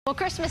Well,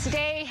 Christmas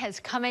Day has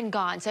come and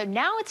gone, so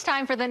now it's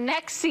time for the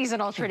next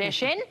seasonal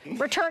tradition,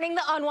 returning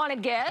the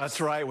unwanted gifts. That's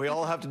right. We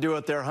all have to do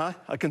it there, huh?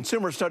 A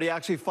consumer study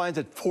actually finds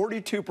that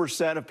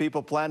 42% of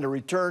people plan to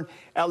return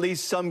at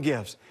least some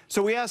gifts.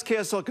 So we asked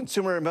KSL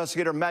consumer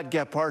investigator Matt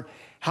Gephardt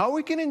how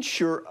we can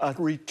ensure a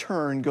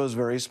return goes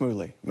very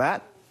smoothly.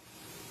 Matt?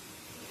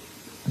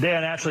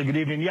 Dan, Ashley, good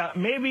evening. Yeah,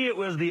 maybe it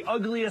was the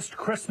ugliest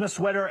Christmas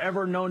sweater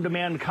ever known to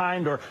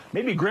mankind, or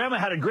maybe Grandma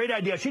had a great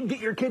idea. She'd get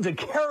your kids a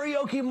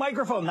karaoke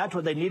microphone. That's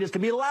what they need, is to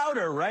be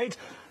louder, right?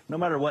 No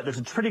matter what, there's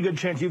a pretty good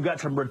chance you've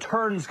got some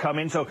returns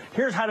coming. So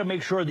here's how to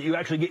make sure that you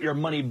actually get your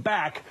money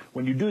back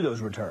when you do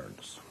those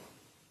returns.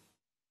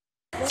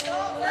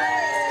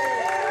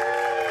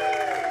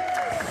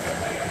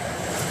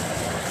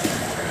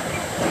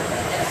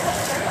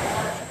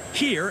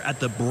 Here at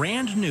the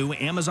brand new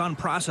Amazon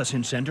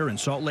Processing Center in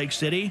Salt Lake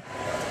City,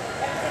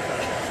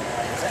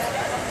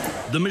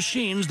 the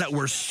machines that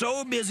were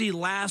so busy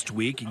last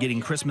week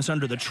getting Christmas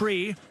under the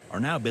tree are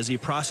now busy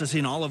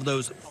processing all of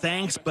those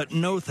thanks but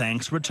no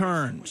thanks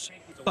returns.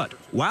 But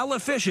while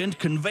efficient,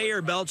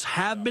 conveyor belts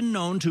have been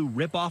known to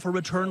rip off a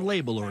return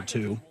label or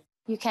two.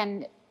 You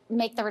can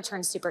make the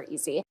return super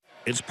easy.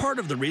 It's part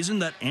of the reason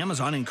that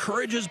Amazon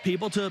encourages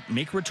people to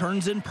make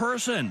returns in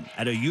person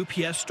at a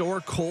UPS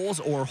store, Kohl's,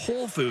 or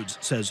Whole Foods,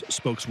 says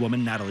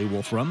spokeswoman Natalie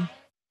Wolfram.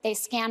 They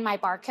scan my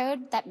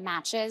barcode that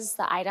matches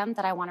the item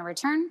that I want to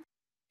return,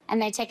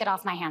 and they take it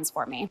off my hands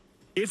for me.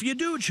 If you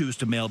do choose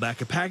to mail back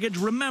a package,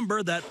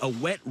 remember that a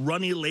wet,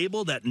 runny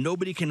label that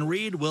nobody can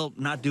read will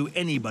not do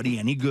anybody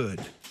any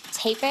good.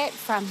 Tape it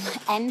from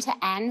end to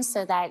end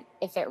so that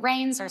if it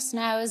rains or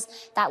snows,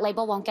 that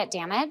label won't get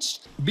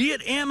damaged. Be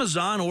it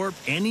Amazon or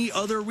any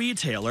other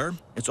retailer,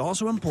 it's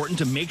also important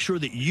to make sure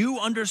that you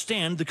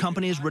understand the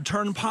company's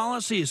return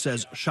policy,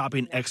 says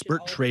shopping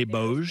expert Trey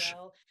Boge.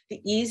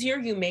 The easier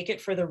you make it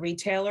for the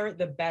retailer,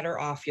 the better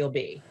off you'll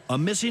be. A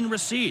missing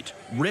receipt,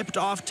 ripped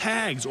off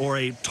tags, or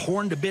a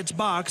torn to bits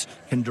box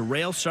can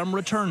derail some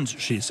returns,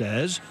 she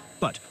says.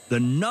 But the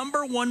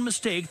 #1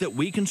 mistake that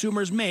we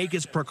consumers make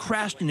is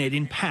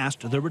procrastinating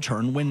past the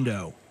return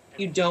window.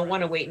 You don't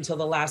want to wait until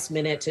the last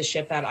minute to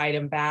ship that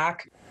item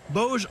back.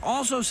 Boge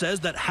also says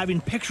that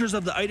having pictures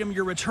of the item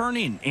you're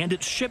returning and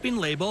its shipping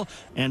label,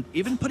 and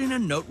even putting a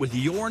note with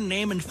your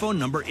name and phone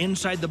number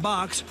inside the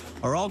box,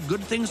 are all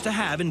good things to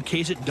have in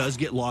case it does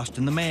get lost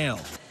in the mail.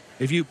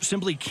 If you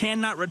simply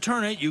cannot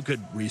return it, you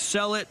could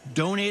resell it,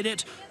 donate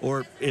it,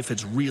 or if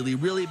it's really,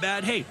 really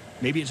bad, hey,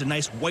 maybe it's a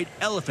nice white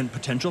elephant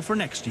potential for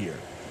next year.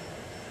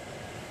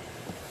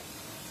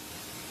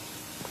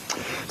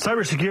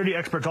 Cybersecurity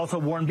experts also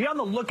warn, be on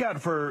the lookout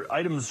for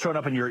items showing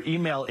up in your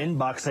email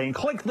inbox saying,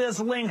 click this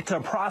link to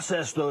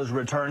process those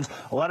returns.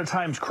 A lot of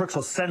times crooks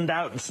will send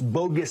out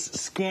bogus,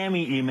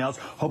 scammy emails,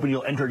 hoping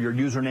you'll enter your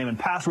username and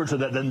password so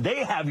that then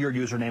they have your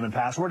username and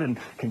password and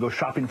can go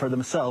shopping for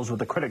themselves with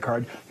the credit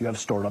card you have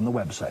stored on the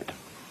website.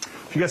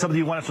 If you got something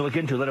you want us to look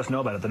into, let us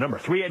know about it. The number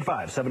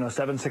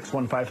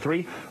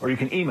 385-707-6153, or you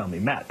can email me,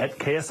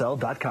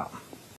 Matt@ksl.com.